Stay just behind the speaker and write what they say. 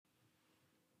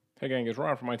Hey gang, it's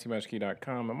Ron from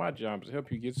ITMasterKey.com, and my job is to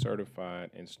help you get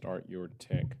certified and start your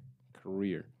tech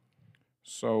career.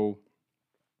 So,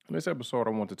 in this episode, I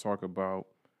want to talk about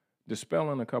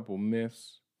dispelling a couple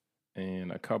myths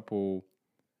and a couple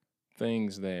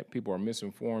things that people are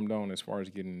misinformed on as far as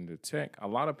getting into tech. A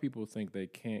lot of people think they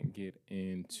can't get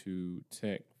into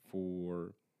tech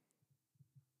for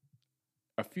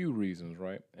a few reasons,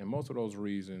 right? And most of those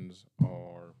reasons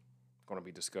are going to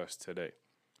be discussed today.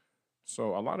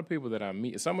 So a lot of people that I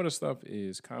meet, some of the stuff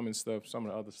is common stuff. Some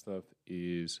of the other stuff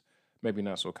is maybe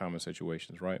not so common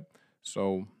situations, right?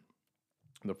 So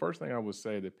the first thing I would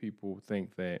say that people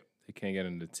think that they can't get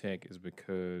into tech is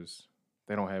because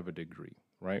they don't have a degree,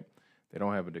 right? They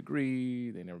don't have a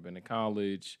degree. They've never been to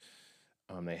college.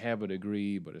 They have a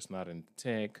degree, but it's not in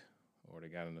tech, or they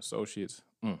got an associate's.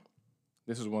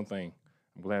 This is one thing.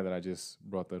 I'm glad that I just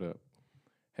brought that up.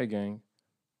 Hey, gang,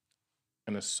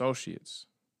 an associate's,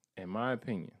 in my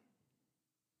opinion,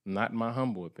 not my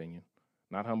humble opinion,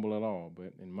 not humble at all,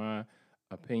 but in my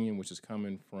opinion, which is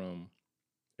coming from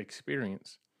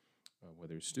experience,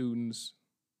 whether it's students,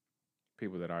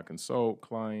 people that I consult,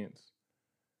 clients,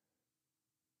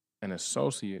 and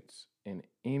associates in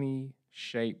any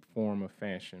shape, form, or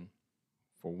fashion,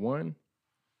 for one,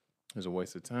 is a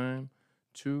waste of time.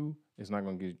 Two, it's not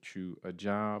going to get you a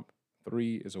job.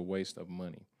 Three, is a waste of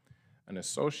money. An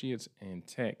associate's in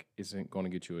tech isn't going to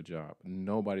get you a job.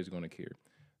 Nobody's going to care.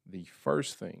 The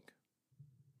first thing,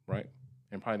 right,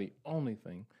 and probably the only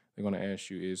thing they're going to ask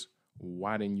you is,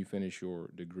 why didn't you finish your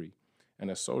degree? An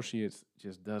associate's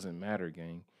just doesn't matter,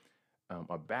 gang.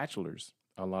 A bachelor's,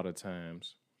 a lot of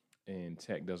times, in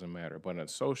tech doesn't matter. But an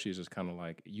associate's is kind of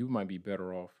like, you might be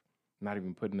better off not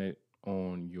even putting it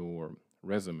on your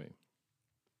resume.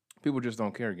 People just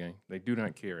don't care, gang. They do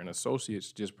not care. And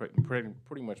associates just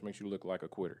pretty much makes you look like a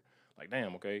quitter. Like,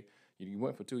 damn, okay, you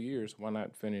went for 2 years. Why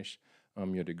not finish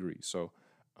your degree? So,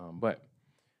 but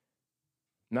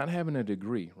not having a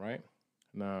degree, right?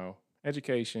 Now,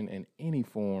 education in any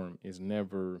form is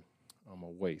never a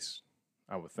waste,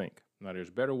 I would think. Now,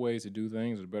 there's better ways to do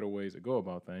things. There's better ways to go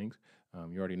about things.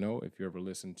 You already know, if you ever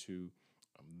listened to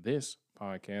this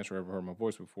podcast or ever heard my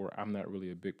voice before, I'm not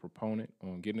really a big proponent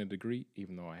on getting a degree,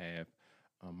 even though I have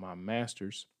my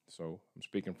master's. So I'm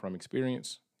speaking from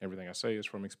experience. Everything I say is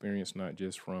from experience, not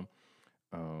just from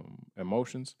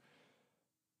emotions.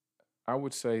 I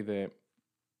would say that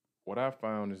what I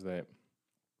found is that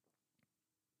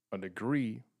a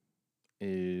degree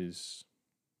is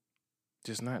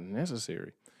just not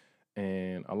necessary.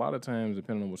 And a lot of times,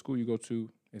 depending on what school you go to,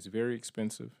 it's very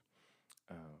expensive.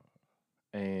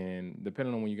 And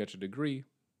depending on when you got your degree,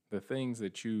 the things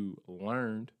that you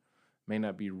learned may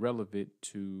not be relevant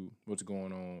to what's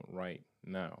going on right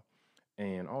now.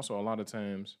 And also, a lot of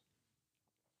times,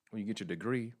 when you get your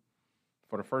degree,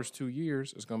 for the first 2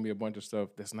 years, it's going to be a bunch of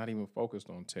stuff that's not even focused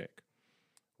on tech,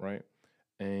 right?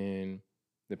 And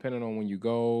depending on when you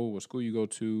go, what school you go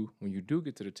to, when you do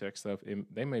get to the tech stuff,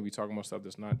 they may be talking about stuff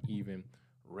that's not even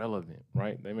relevant,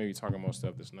 right? They may be talking about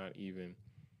stuff that's not even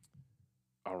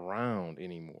around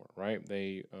anymore, right?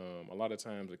 They a lot of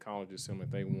times the colleges seem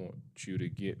like they want you to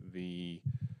get the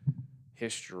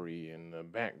history and the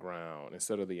background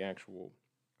instead of the actual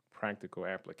practical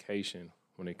application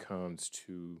when it comes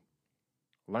to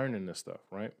learning this stuff,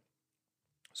 right?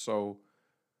 So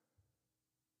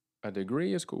a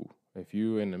degree is cool. If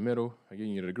you're in the middle of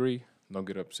getting your degree, don't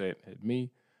get upset at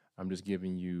me. I'm just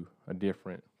giving you a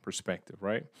different perspective,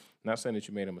 right? Not saying that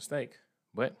you made a mistake,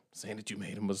 but saying that you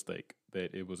made a mistake,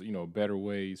 that it was, better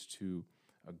ways to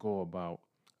go about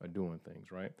doing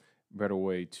things, right? Better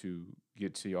way to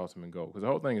get to your ultimate goal. Because the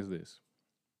whole thing is this.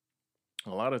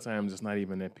 A lot of times it's not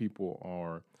even that people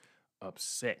are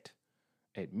upset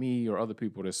at me or other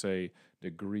people that say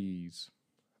degrees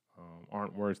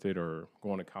aren't worth it or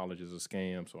going to college is a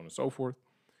scam, so on and so forth.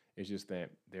 It's just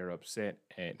that they're upset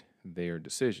at their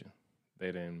decision.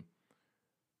 They then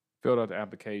filled out the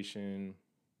application,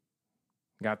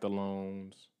 got the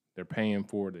loans, they're paying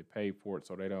for it, they paid for it,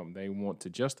 so they want to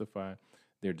justify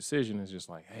their decision. It's just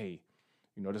like, hey,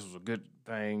 this was a good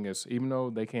thing. Even though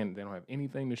they don't have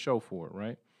anything to show for it,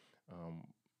 right?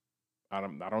 I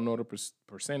don't know the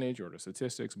percentage or the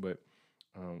statistics, but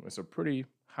it's a pretty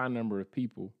high number of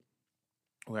people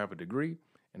who have a degree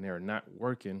and they're not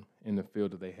working in the field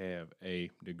that they have a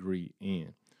degree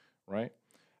in, right?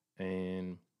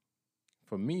 And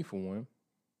for me, for one,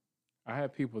 I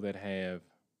have people that have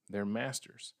their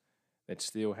masters that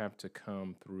still have to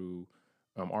come through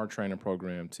our training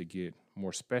program to get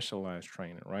more specialized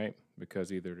training, right?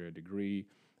 Because either their degree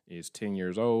is 10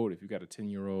 years old. If you got a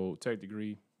 10-year-old tech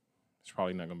degree, it's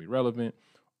probably not going to be relevant.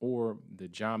 or the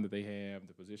job that they have,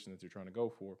 the position that they're trying to go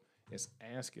for, it's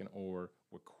asking or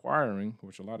requiring,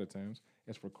 which a lot of times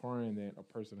it's requiring that a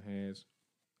person has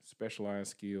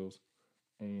specialized skills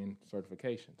and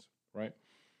certifications, right?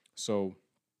 So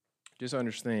just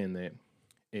understand that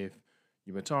if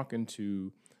you've been talking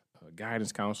to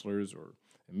guidance counselors or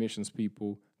admissions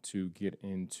people to get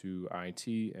into IT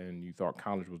and you thought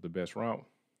college was the best route,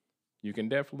 you can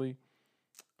definitely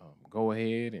go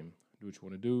ahead and do what you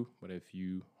want to do. But if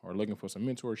you are looking for some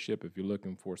mentorship, if you're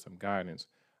looking for some guidance,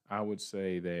 I would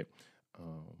say that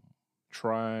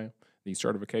try the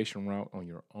certification route on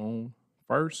your own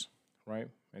first, right?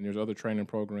 And there's other training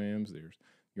programs.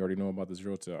 You already know about the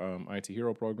Zero to IT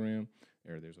Hero program.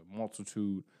 There's a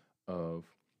multitude of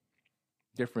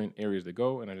different areas to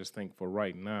go. And I just think for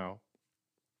right now,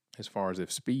 as far as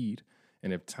if speed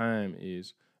and if time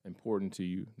is important to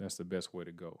you, that's the best way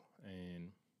to go. And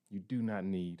you do not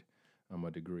need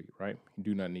a degree, right? You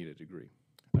do not need a degree.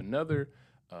 Another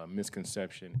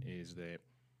misconception is that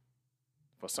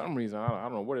for some reason, I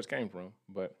don't know where this came from,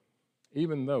 but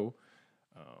even though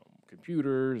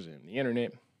computers and the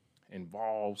internet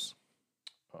involves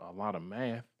a lot of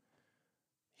math,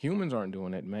 humans aren't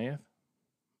doing that math.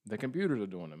 The computers are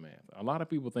doing the math. A lot of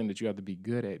people think that you have to be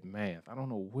good at math. I don't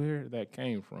know where that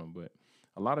came from, but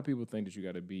a lot of people think that you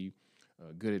got to be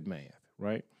good at math,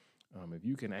 right? If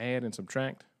you can add and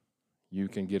subtract, you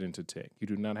can get into tech. You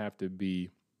do not have to be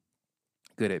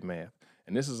good at math.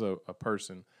 And this is a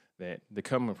person that they're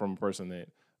coming from a person that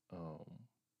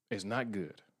is not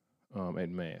good at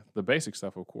math. The basic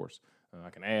stuff, of course. I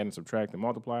can add and subtract and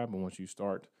multiply, but once you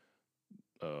start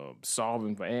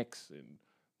solving for X and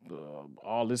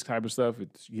all this type of stuff, it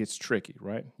gets tricky,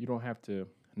 right? You don't have to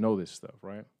know this stuff,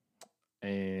 right?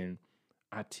 And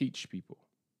I teach people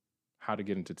how to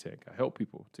get into tech. I help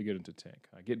people to get into tech.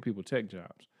 I get people tech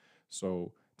jobs.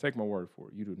 So take my word for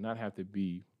it. You do not have to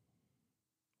be,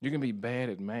 you can be bad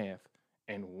at math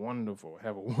and wonderful,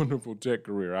 have a wonderful tech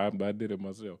career. I did it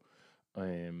myself.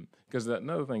 Because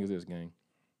another thing is this, gang.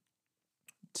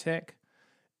 Tech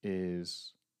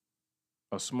is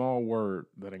a small word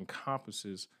that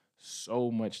encompasses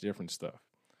so much different stuff,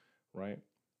 right?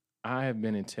 I have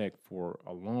been in tech for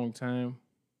a long time.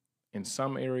 In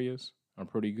some areas, I'm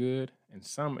pretty good. In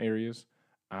some areas,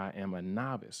 I am a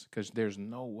novice because there's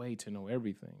no way to know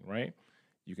everything, right?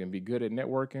 You can be good at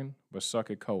networking, but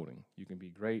suck at coding. You can be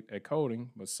great at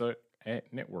coding, but suck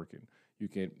at networking. You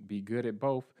can be good at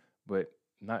both, but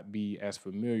not be as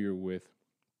familiar with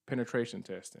penetration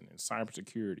testing and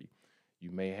cybersecurity.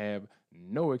 You may have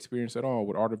no experience at all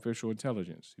with artificial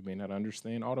intelligence. You may not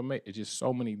understand automate. It's just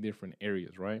so many different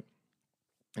areas, right?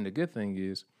 And the good thing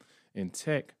is, in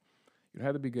tech, you don't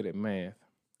have to be good at math,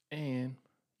 and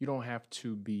you don't have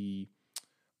to be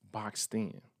boxed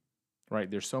in, right?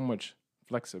 There's so much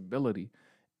flexibility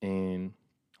in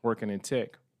working in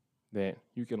tech that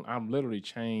I'm literally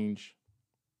change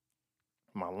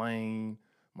my lane,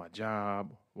 my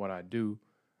job, what I do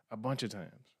a bunch of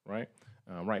times, right?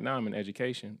 Right now I'm in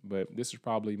education, but this is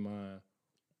probably my,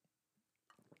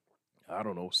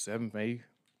 7th, 8th,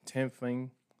 10th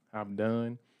thing I've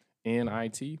done in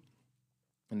IT.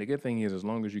 And the good thing is, as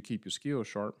long as you keep your skills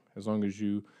sharp, as long as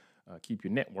you keep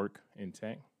your network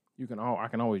intact, I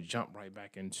can always jump right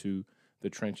back into the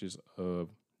trenches of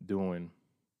doing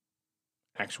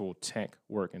actual tech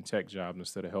work and tech jobs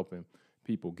instead of helping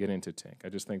people get into tech. I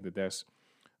just think that that's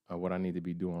what I need to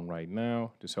be doing right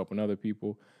now, just helping other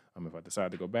people. If I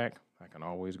decide to go back, I can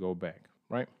always go back,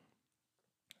 right?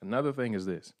 Another thing is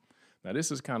this. Now,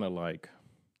 this is kind of like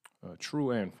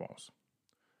true and false.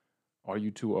 Are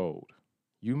you too old?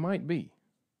 You might be.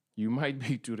 You might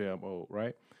be too damn old,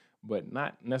 right? But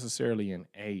not necessarily in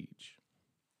age.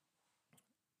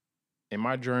 In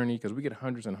my journey, because we get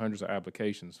hundreds and hundreds of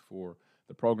applications for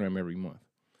the program every month.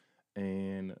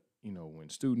 And, when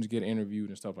students get interviewed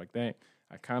and stuff like that,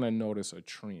 I kind of notice a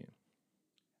trend.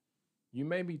 You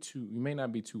may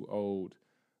not be too old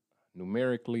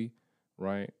numerically,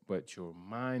 right? But your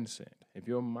mindset, if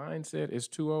your mindset is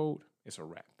too old, it's a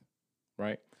wrap,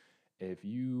 right? If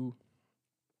you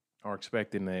are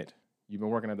expecting that you've been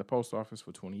working at the post office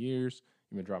for 20 years,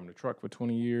 you've been driving a truck for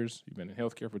 20 years, you've been in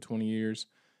healthcare for 20 years,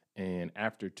 and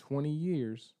after 20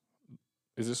 years,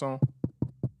 is this on?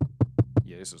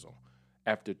 Yeah, this is on.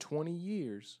 After 20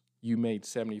 years, you made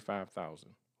 $75,000.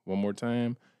 One more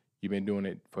time, you've been doing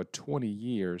it for 20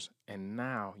 years, and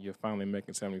now you're finally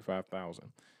making $75,000.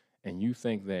 And you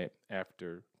think that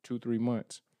after 2-3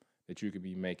 months that you could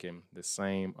be making the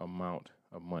same amount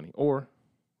of money. Or,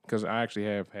 because I actually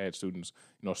have had students,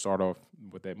 start off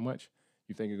with that much,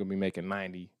 you think you're going to be making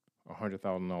 $90,000 or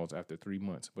 $100,000 after 3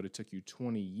 months. But it took you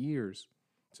 20 years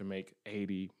to make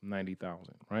 80,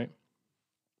 90,000, right?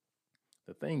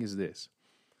 The thing is this.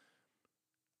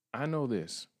 I know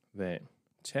this, that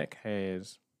tech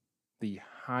has the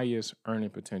highest earning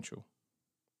potential.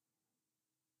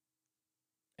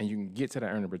 And you can get to that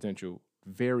earning potential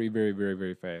very, very, very,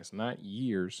 very fast. Not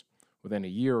years, within a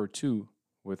year or two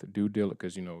with due diligence,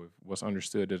 because, if what's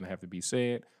understood doesn't have to be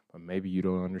said, but maybe you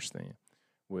don't understand.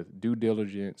 With due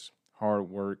diligence, hard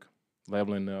work,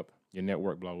 leveling up your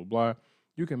network, blah, blah, blah,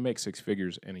 you can make six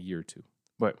figures in a year or two.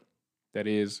 But that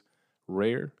is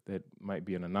rare. That might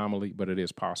be an anomaly, but it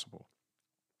is possible.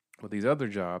 With these other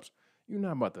jobs, you're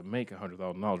not about to make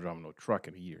 $100,000 driving no truck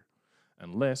in a year,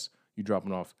 unless you're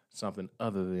dropping off something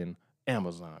other than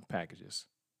Amazon packages.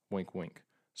 Wink, wink.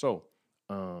 So,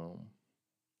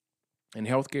 in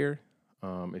healthcare,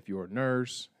 if you're a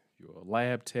nurse, if you're a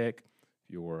lab tech, if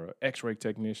you're an X-ray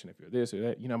technician, if you're this or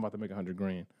that, you're not about to make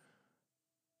 $100,000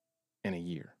 in a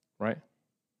year, right?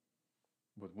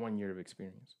 With 1 year of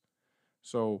experience.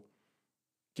 So,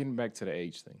 getting back to the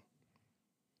age thing,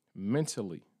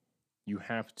 mentally, you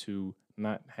have to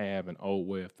not have an old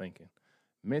way of thinking.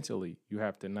 Mentally, you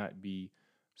have to not be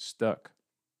stuck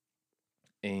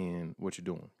in what you're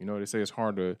doing. They say it's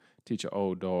hard to teach an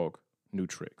old dog new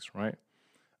tricks, right?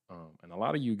 And a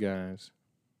lot of you guys,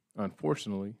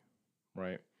 unfortunately,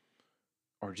 right,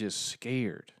 are just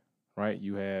scared, right?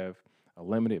 You have a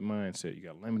limited mindset. You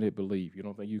got limited belief. You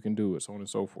don't think you can do it, so on and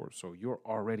so forth. So you're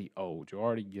already old. You're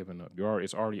already giving up.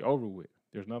 It's already over with.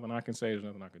 There's nothing I can say. There's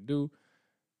nothing I can do.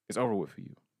 It's over with for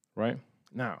you, right?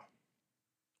 Now,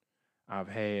 I've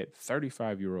had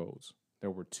 35-year-olds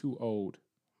that were too old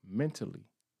mentally,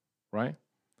 right?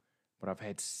 But I've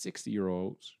had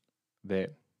 60-year-olds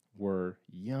that were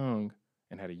young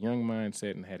and had a young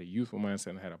mindset and had a youthful mindset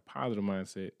and had a positive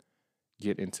mindset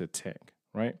get into tech,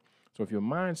 right? So if your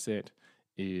mindset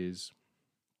is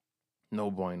no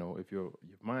bueno, if your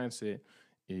mindset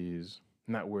is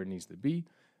not where it needs to be,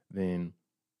 then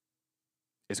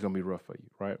it's going to be rough for you,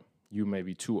 right? You may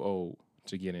be too old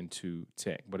to get into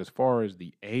tech. But as far as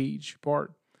the age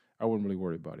part, I wouldn't really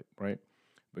worry about it, right?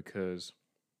 Because,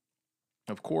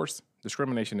 of course,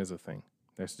 discrimination is a thing.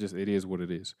 It is what it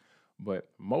is. But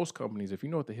most companies, if you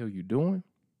know what the hell you're doing,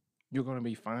 you're going to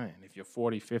be fine. If you're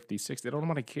 40, 50, 60, they don't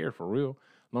nobody care for real,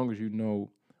 as long as you know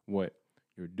what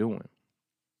you're doing.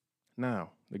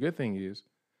 Now, the good thing is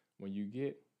when you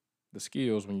get the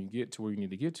skills, when you get to where you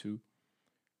need to get to,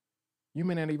 you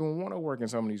may not even want to work in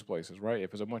some of these places, right?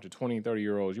 If it's a bunch of 20 and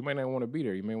 30-year-olds, you may not want to be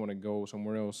there. You may want to go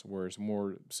somewhere else where it's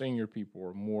more senior people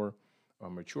or more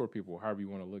mature people, however you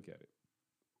want to look at it,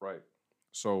 right?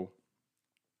 So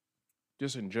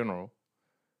just in general,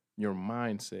 your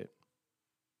mindset,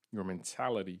 your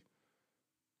mentality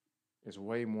is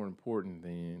way more important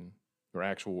than your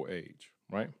actual age,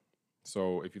 right?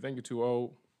 So if you think you're too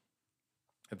old,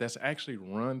 if that's actually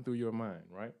run through your mind,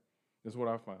 right? This is what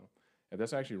I found. If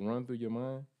that's actually run through your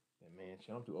mind, then man,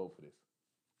 shit, I'm too old for this.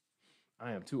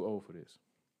 I am too old for this.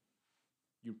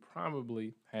 You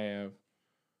probably have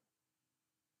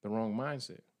the wrong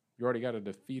mindset. You already got a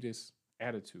defeatist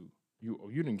attitude.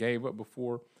 You done gave up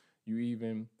before you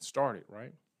even started,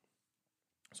 right?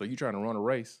 So you trying to run a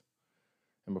race,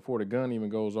 and before the gun even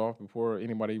goes off, before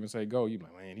anybody even say go, you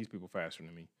like, man, these people faster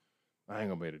than me. I ain't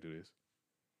gonna be able to do this.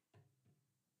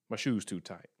 My shoes too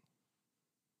tight.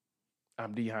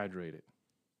 I'm dehydrated.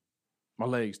 My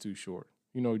legs too short.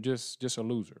 Just a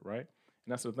loser, right?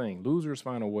 And that's the thing. Losers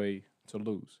find a way to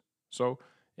lose. So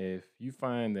if you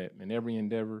find that in every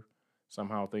endeavor,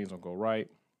 somehow things don't go right,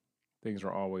 things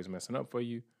are always messing up for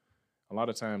you, a lot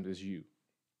of times it's you.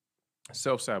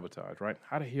 Self-sabotage, right?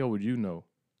 How the hell would you know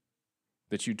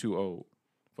that you're too old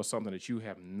for something that you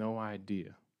have no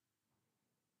idea?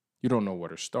 You don't know where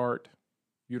to start.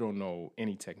 You don't know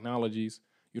any technologies.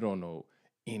 You don't know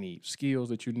any skills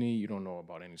that you need. You don't know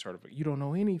about any certificate. You don't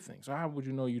know anything. So how would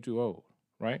you know you're too old,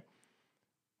 right?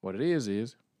 What it is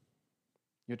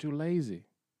you're too lazy,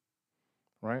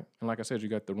 right? And like I said, you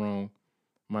got the wrong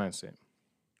mindset.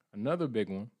 Another big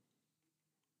one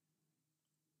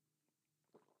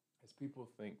is people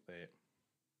think that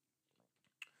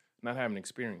not having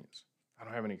experience. I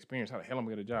don't have any experience. How the hell am I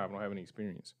going to get a job? I don't have any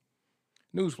experience.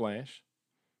 Newsflash.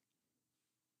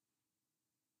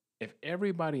 If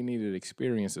everybody needed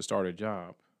experience to start a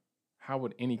job, how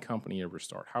would any company ever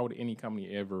start? How would any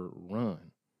company ever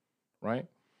run, right?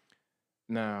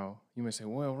 Now, you may say,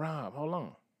 well, Rob, hold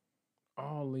on.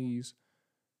 All these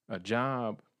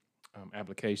job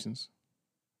applications,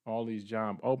 all these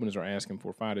job openers are asking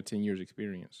for 5 to 10 years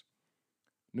experience.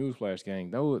 Newsflash,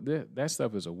 gang, that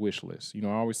stuff is a wish list. I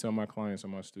always tell my clients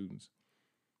and my students,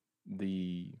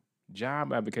 the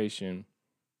job application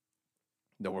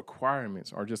the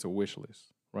requirements are just a wish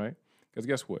list, right? Because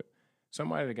guess what?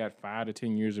 Somebody that got 5 to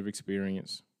 10 years of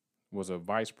experience, was a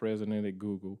vice president at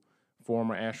Google,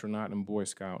 former astronaut and Boy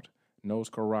Scout, knows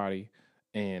karate,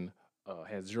 and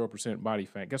has 0% body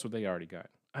fat. Guess what they already got?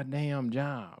 A damn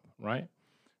job, right?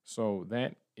 So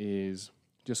that is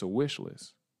just a wish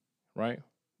list, right?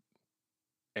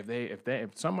 If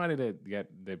somebody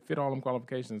that fit all them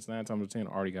qualifications 9 times out of 10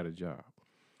 already got a job.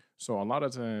 So a lot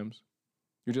of times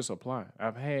you just apply.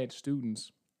 I've had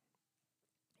students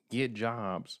get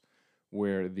jobs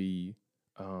where the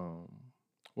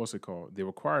what's it called? The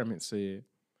requirement said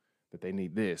that they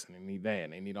need this and they need that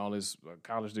and they need all this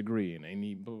college degree and they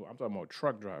need I'm talking about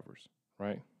truck drivers,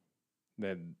 right?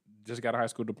 That just got a high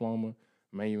school diploma,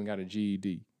 may even got a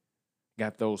GED.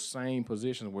 Got those same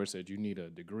positions where it said you need a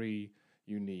degree,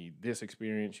 you need this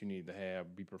experience, you need to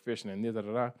be proficient in this,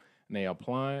 and they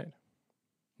applied.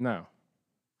 Now,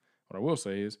 what I will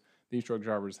say is these truck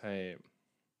drivers had,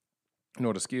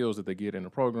 the skills that they get in the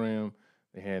program.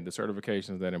 They had the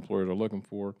certifications that employers are looking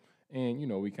for. And,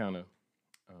 we kind of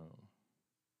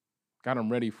got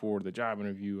them ready for the job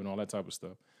interview and all that type of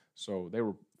stuff. So they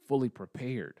were fully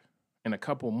prepared. In a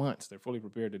couple months, they're fully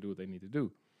prepared to do what they need to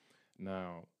do.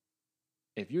 Now,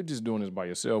 if you're just doing this by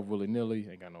yourself, willy-nilly,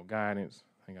 ain't got no guidance,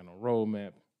 ain't got no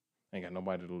roadmap, ain't got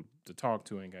nobody to talk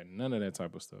to, ain't got none of that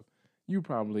type of stuff, you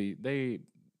probably not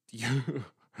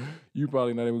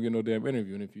able to get no damn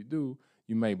interview. And if you do,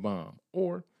 you may bomb.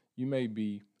 Or you may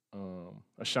be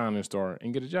a shining star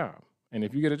and get a job. And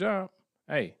if you get a job,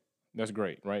 hey, that's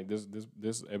great, right?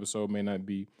 This episode may not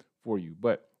be for you.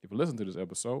 But if you listen to this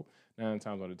episode, 9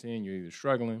 times out of 10, you're either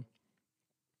struggling,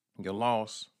 you're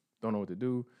lost, don't know what to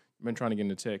do, you've been trying to get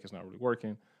into tech, it's not really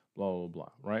working, blah, blah, blah,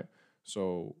 right?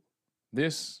 So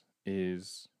this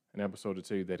is an episode to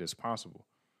tell you that it's possible.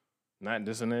 Not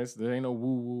this and this. There ain't no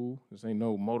woo-woo. This ain't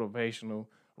no motivational,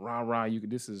 rah-rah.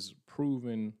 This is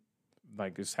proven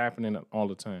like it's happening all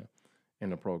the time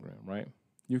in the program, right?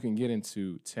 You can get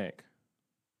into tech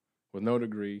with no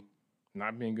degree,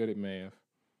 not being good at math,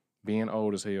 being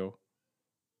old as hell,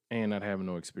 and not having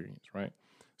no experience, right?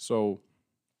 So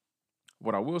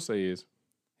what I will say is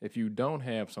if you don't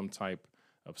have some type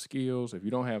of skills, if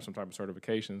you don't have some type of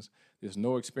certifications, this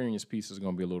no experience piece is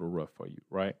going to be a little rough for you,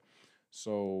 right?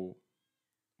 So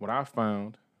what I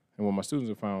found and what my students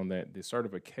have found that the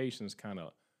certifications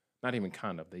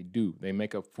they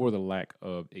make up for the lack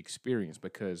of experience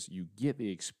because you get the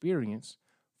experience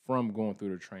from going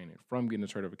through the training, from getting the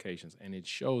certifications, and it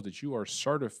shows that you are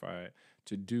certified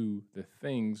to do the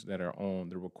things that are on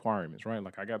the requirements, right?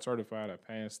 Like I got certified, I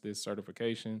passed this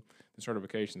certification. The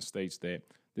certification states that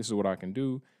this is what I can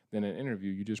do. Then in an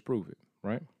interview, you just prove it,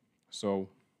 right? So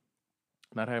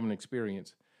not having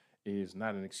experience is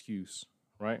not an excuse,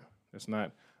 right? It's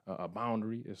not a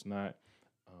boundary. It's not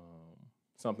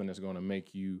something that's going to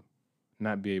make you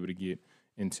not be able to get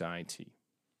into IT.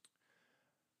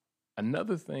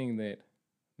 Another thing that,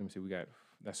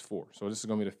 that's 4. So this is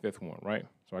going to be the 5th one, right?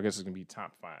 So I guess it's going to be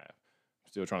top 5. I'm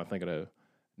still trying to think of the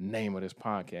name of this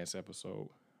podcast episode.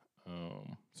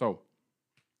 So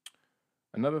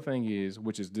another thing is,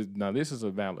 this is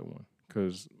a valid one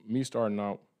because me starting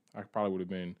out, I probably would have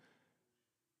been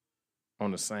on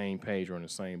the same page or in the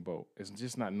same boat. It's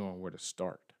just not knowing where to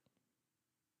start.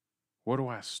 Where do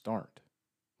I start,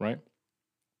 right?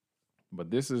 But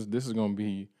this is going to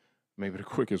be maybe the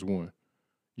quickest one.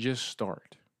 Just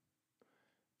start.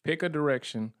 Pick a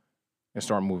direction and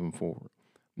start moving forward.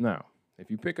 Now,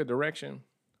 if you pick a direction,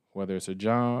 whether it's a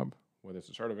job, whether it's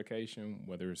a certification,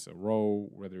 whether it's a role,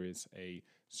 whether it's a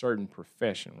certain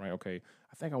profession, right? Okay,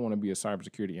 I think I want to be a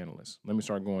cybersecurity analyst. Let me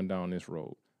start going down this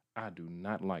road. I do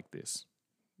not like this.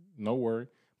 No worry.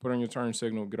 Put on your turn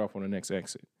signal, get off on the next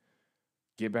exit.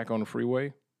 Get back on the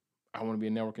freeway. I want to be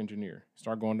a network engineer.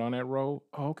 Start going down that road.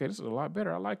 Oh, okay, this is a lot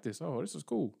better. I like this. Oh, this is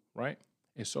cool, right?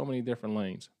 It's so many different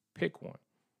lanes. Pick one.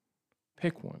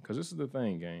 Pick one, because this is the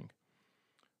thing, gang.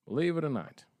 Believe it or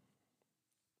not,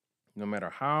 no matter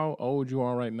how old you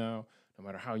are right now, no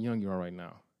matter how young you are right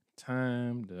now,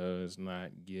 time does not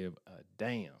give a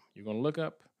damn. You're going to look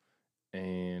up,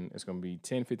 and it's going to be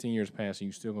 10, 15 years past, and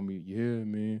you're still going to be, yeah,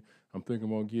 man, I'm thinking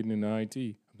about getting into IT.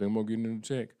 I'm thinking about getting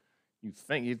into tech. You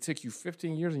think it took you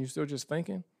 15 years and you're still just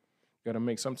thinking? You got to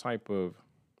make some type of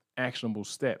actionable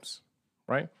steps,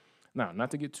 right? Now, not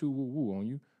to get too woo-woo on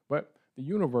you, but the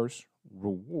universe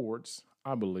rewards,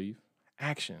 I believe,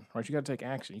 action, right? You got to take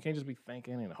action. You can't just be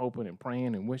thinking and hoping and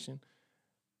praying and wishing.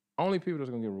 Only people that's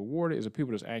going to get rewarded is the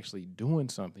people that's actually doing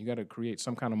something. You got to create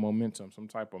some kind of momentum, some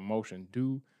type of motion,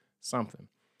 do something.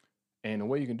 And the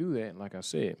way you can do that, like I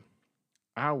said,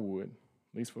 I would,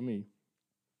 at least for me,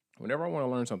 whenever I want to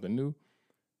learn something new,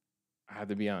 I have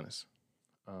to be honest.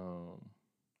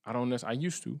 I don't necessarily, I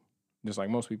used to, just like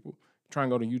most people, try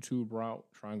and go the YouTube route,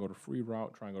 try and go the free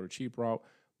route, try and go the cheap route.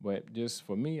 But just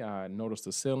for me, I noticed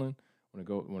the ceiling when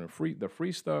the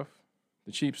free stuff,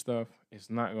 the cheap stuff,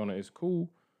 it's cool,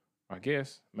 I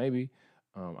guess, maybe.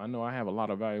 I know I have a lot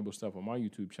of valuable stuff on my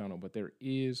YouTube channel, but there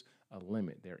is a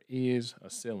limit. There is a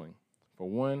ceiling. For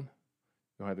one,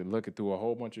 you'll have to look it through a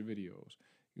whole bunch of videos.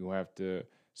 You'll have to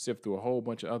sift through a whole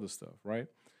bunch of other stuff, right?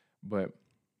 But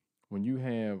when you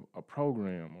have a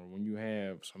program or when you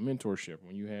have some mentorship,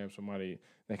 when you have somebody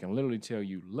that can literally tell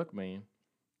you, look, man,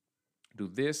 do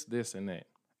this, this, and that.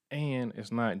 And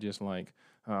it's not just like,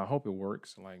 I hope it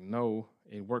works. Like, no,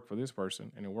 it worked for this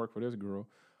person and it worked for this girl.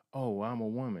 Oh, I'm a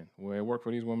woman. Well, it worked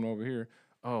for these women over here.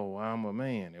 Oh, I'm a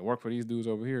man. It worked for these dudes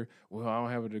over here. Well, I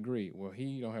don't have a degree. Well,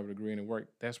 he don't have a degree and it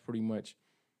worked. That's pretty much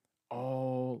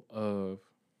all of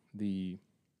the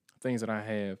things that I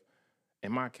have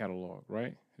in my catalog,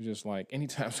 right? It's just like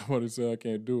anytime somebody says I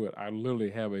can't do it, I literally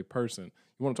have a person.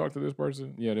 You want to talk to this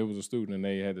person? Yeah, there was a student and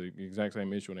they had the exact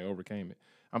same issue and they overcame it.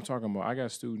 I'm talking about, I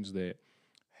got students that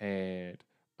had,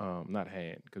 not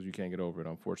had, because you can't get over it,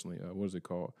 unfortunately. What is it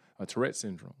called? Tourette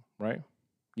syndrome, right?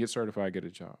 Get certified, get a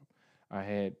job. I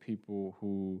had people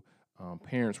who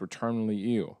parents were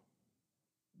terminally ill,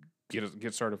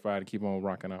 get certified to keep on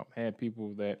rocking out. Had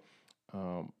people that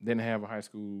didn't have a high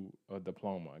school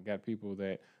diploma. I got people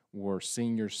that were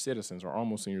senior citizens or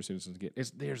almost senior citizens.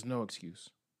 There's no excuse.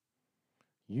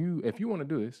 If you want to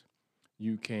do this,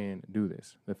 you can do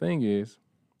this. The thing is,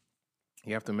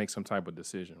 you have to make some type of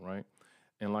decision, right?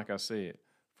 And like I said,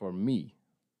 for me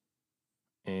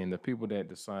and the people that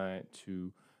decide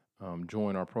to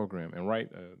join our program, and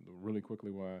really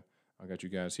quickly while I got you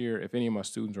guys here, if any of my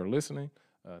students are listening,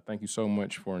 thank you so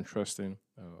much for entrusting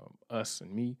us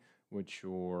and me with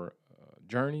your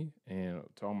journey. And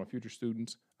to all my future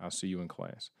students, I'll see you in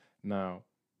class. Now,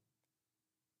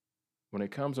 when it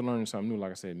comes to learning something new,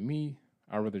 like I said,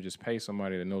 I'd rather just pay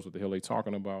somebody that knows what the hell they're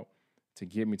talking about to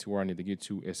get me to where I need to get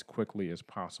to as quickly as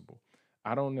possible.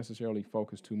 I don't necessarily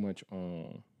focus too much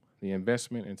on the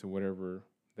investment into whatever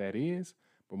that is,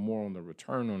 but more on the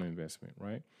return on investment,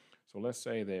 right? So let's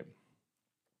say that,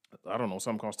 I don't know,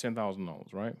 something costs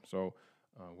 $10,000, right? So,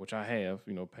 which I have,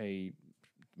 paid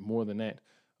more than that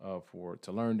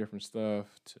to learn different stuff,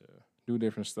 to do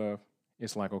different stuff.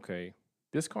 It's like, okay,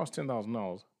 this costs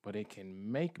 $10,000, but it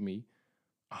can make me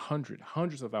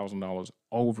hundreds of $1,000s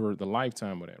over the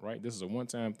lifetime of that, right? This is a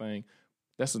one-time thing.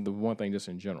 That's the one thing just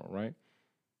in general, right?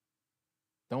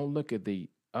 Don't look at the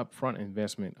upfront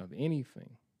investment of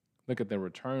anything. Look at the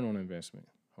return on investment.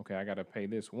 Okay, I got to pay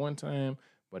this one time,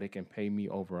 but it can pay me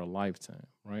over a lifetime,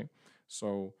 right?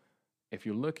 So if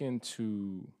you're looking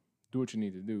to do what you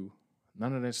need to do,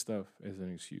 none of that stuff is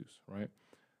an excuse, right?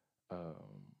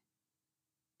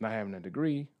 Not having a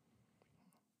degree,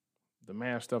 the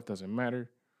math stuff doesn't matter.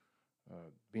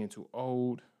 Being too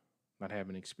old, not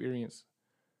having experience,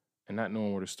 and not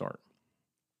knowing where to start.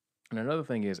 And another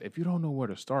thing is, if you don't know where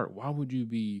to start, what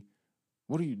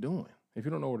are you doing? If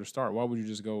you don't know where to start, why would you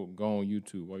just go on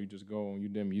YouTube? Why you just go on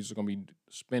Udemy? You're just going to be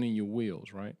spinning your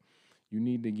wheels, right? You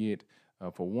need to get,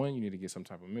 for one, you need to get some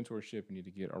type of mentorship. You need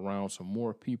to get around some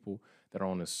more people that are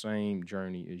on the same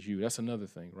journey as you. That's another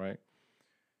thing, right?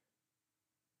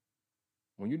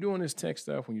 When you're doing this tech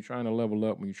stuff, when you're trying to level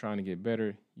up, when you're trying to get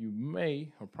better, you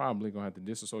may or probably going to have to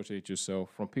disassociate yourself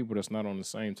from people that's not on the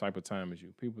same type of time as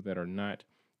you, people that are not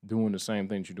doing the same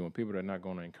things you're doing, people that are not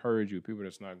going to encourage you, people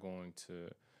that's not going to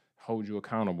hold you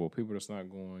accountable, people that's not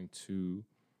going to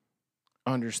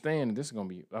understand that this is going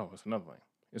to be, it's another thing.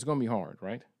 It's going to be hard,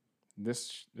 right?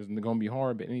 This is going to be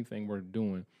hard, but anything we're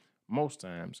doing most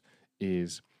times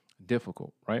is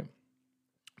difficult, right?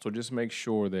 So just make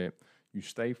sure that you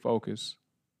stay focused,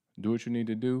 do what you need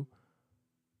to do.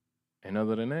 And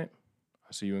other than that,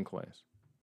 I'll see you in class.